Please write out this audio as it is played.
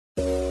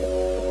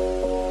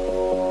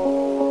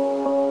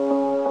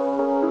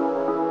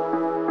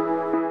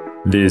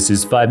This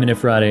is 5 Minute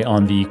Friday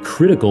on the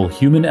critical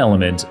human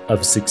element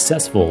of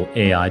successful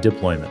AI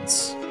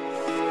deployments.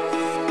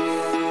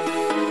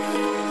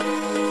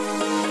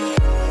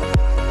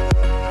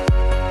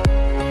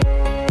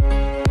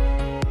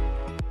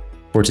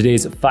 For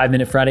today's 5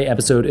 Minute Friday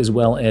episode, as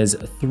well as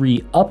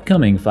 3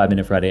 upcoming 5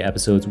 Minute Friday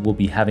episodes, we'll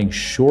be having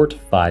short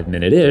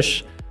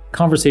 5-minute-ish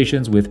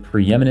conversations with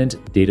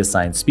preeminent data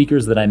science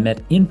speakers that I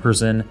met in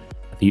person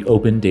at the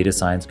Open Data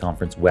Science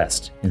Conference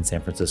West in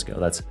San Francisco.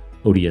 That's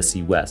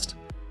ODSC West.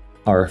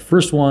 Our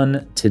first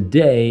one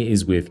today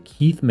is with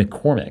Keith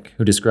McCormick,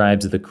 who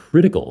describes the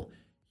critical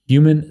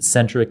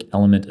human-centric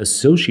element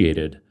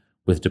associated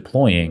with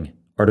deploying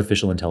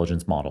artificial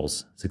intelligence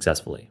models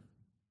successfully.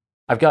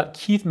 I've got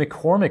Keith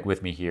McCormick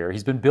with me here.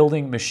 He's been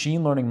building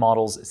machine learning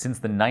models since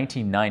the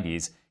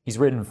 1990s. He's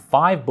written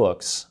 5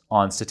 books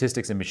on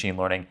statistics and machine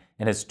learning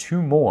and has 2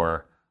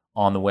 more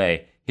on the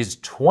way. His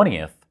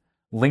 20th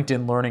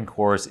LinkedIn Learning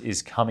course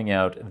is coming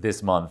out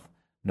this month,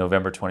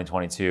 November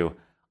 2022.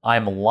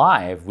 I'm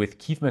live with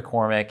Keith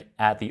McCormick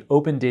at the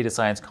Open Data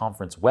Science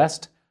Conference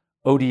West,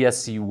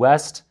 ODSC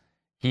West.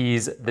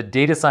 He's the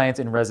data science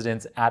in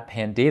residence at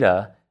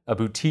Pandata, a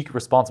boutique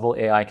responsible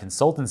AI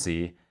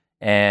consultancy.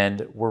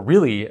 And we're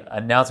really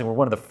announcing, we're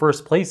one of the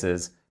first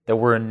places that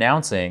we're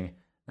announcing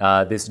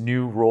this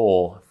new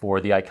role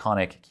for the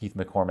iconic Keith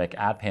McCormick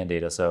at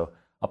Pandata. So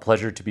a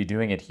pleasure to be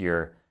doing it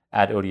here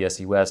at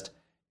ODSC West.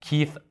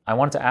 Keith, I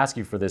wanted to ask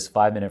you for this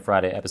 5 Minute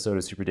Friday episode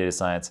of Super Data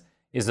Science,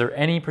 is there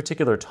any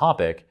particular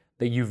topic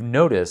that you've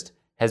noticed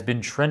has been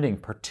trending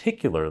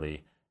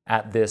particularly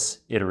at this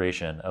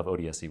iteration of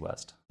ODSC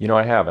West? You know,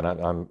 I have, and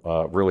I'm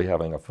really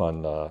having a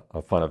fun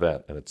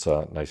event, and it's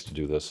nice to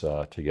do this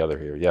together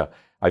here. Yeah,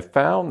 I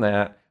found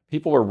that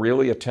people are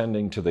really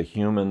attending to the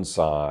human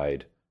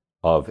side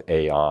of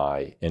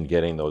AI and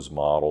getting those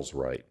models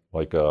right.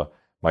 Like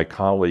my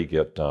colleague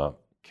at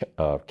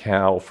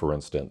Cal, for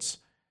instance,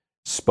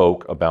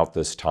 spoke about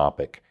this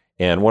topic.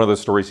 And one of the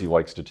stories he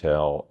likes to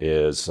tell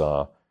is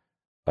a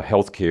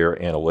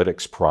healthcare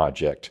analytics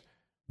project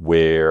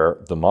where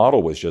the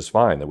model was just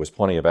fine. There was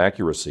plenty of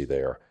accuracy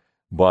there.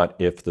 But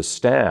if the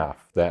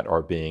staff that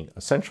are being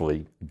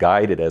essentially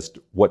guided as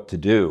to what to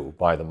do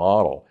by the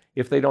model,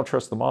 if they don't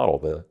trust the model,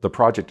 the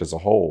project as a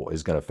whole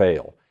is going to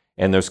fail.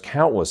 And there's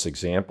countless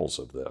examples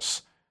of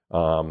this.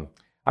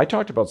 I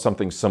talked about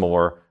something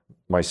similar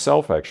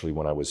myself, actually,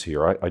 when I was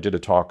here. I did a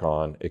talk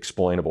on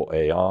explainable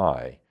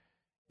AI.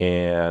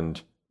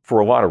 And for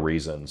a lot of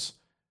reasons,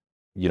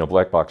 you know,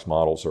 black box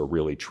models are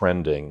really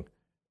trending.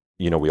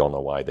 You know, we all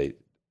know why.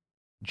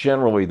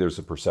 Generally, there's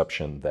a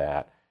perception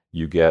that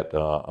you get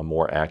a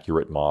more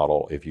accurate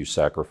model if you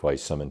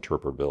sacrifice some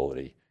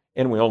interpretability.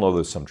 And we all know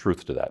there's some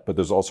truth to that, but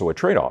there's also a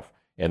trade-off.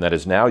 And that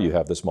is now you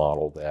have this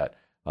model that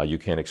you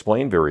can't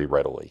explain very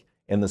readily.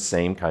 And the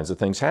same kinds of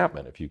things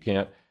happen. If you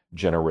can't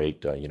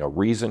generate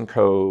reason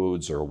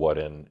codes, or what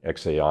in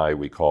XAI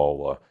we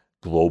call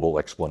global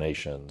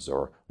explanations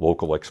or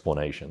local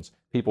explanations,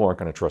 people aren't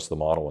going to trust the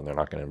model and they're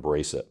not going to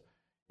embrace it.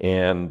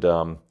 And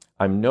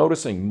I'm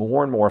noticing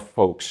more and more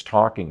folks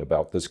talking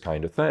about this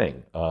kind of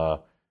thing.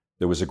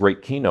 There was a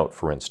great keynote,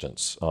 for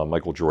instance,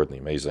 Michael Jordan,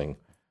 the amazing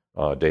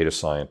data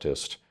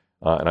scientist,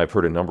 and I've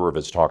heard a number of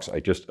his talks. I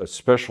just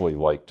especially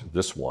liked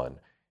this one.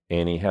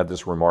 And he had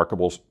this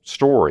remarkable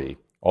story,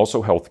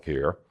 also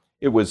healthcare.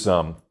 It was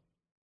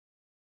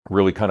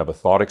really kind of a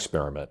thought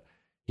experiment.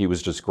 He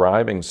was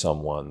describing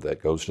someone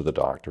that goes to the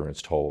doctor and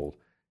is told,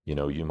 you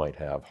know, you might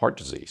have heart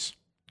disease.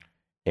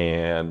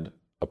 And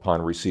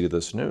upon receipt of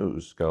this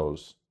news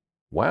goes,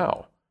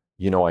 wow,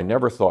 you know, I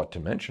never thought to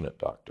mention it,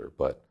 doctor,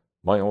 but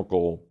my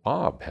Uncle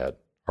Bob had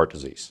heart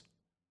disease.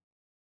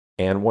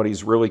 And what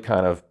he's really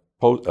kind of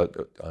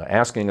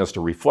asking us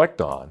to reflect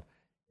on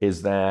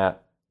is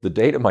that the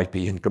data might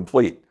be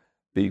incomplete,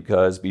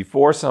 because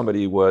before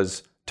somebody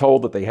was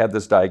told that they had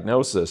this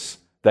diagnosis,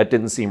 that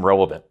didn't seem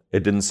relevant.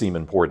 It didn't seem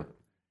important.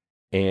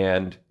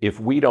 And if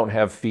we don't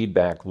have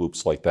feedback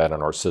loops like that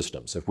in our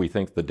systems, if we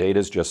think the data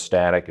is just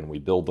static and we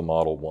build the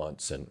model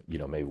once and, you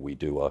know, maybe we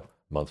do a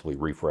monthly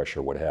refresh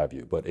or what have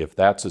you, but if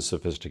that's as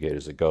sophisticated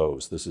as it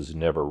goes, this is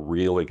never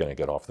really going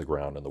to get off the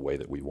ground in the way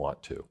that we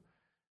want to.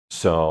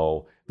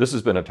 So this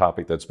has been a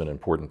topic that's been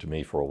important to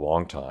me for a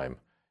long time.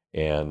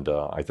 And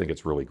I think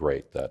it's really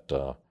great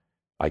that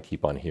I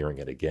keep on hearing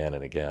it again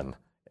and again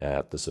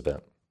at this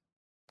event.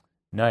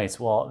 Nice.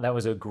 Well, that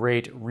was a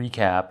great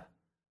recap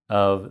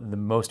of the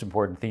most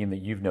important theme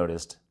that you've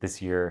noticed this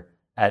year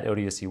at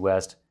ODSC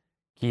West.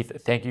 Keith,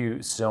 thank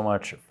you so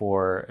much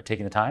for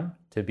taking the time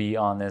to be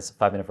on this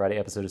 5 Minute Friday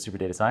episode of Super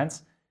Data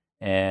Science.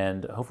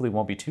 And hopefully it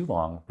won't be too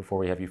long before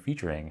we have you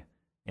featuring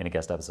in a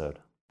guest episode.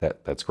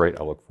 That's great.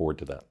 I look forward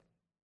to that.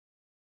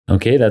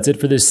 Okay, that's it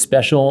for this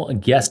special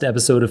guest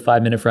episode of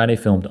 5 Minute Friday,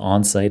 filmed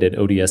on site at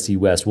ODSC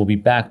West. We'll be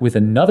back with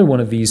another one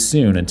of these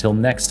soon. Until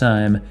next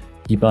time,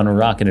 keep on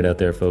rocking it out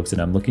there, folks,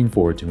 and I'm looking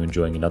forward to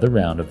enjoying another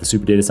round of the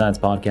Super Data Science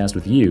Podcast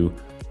with you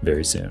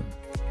very soon.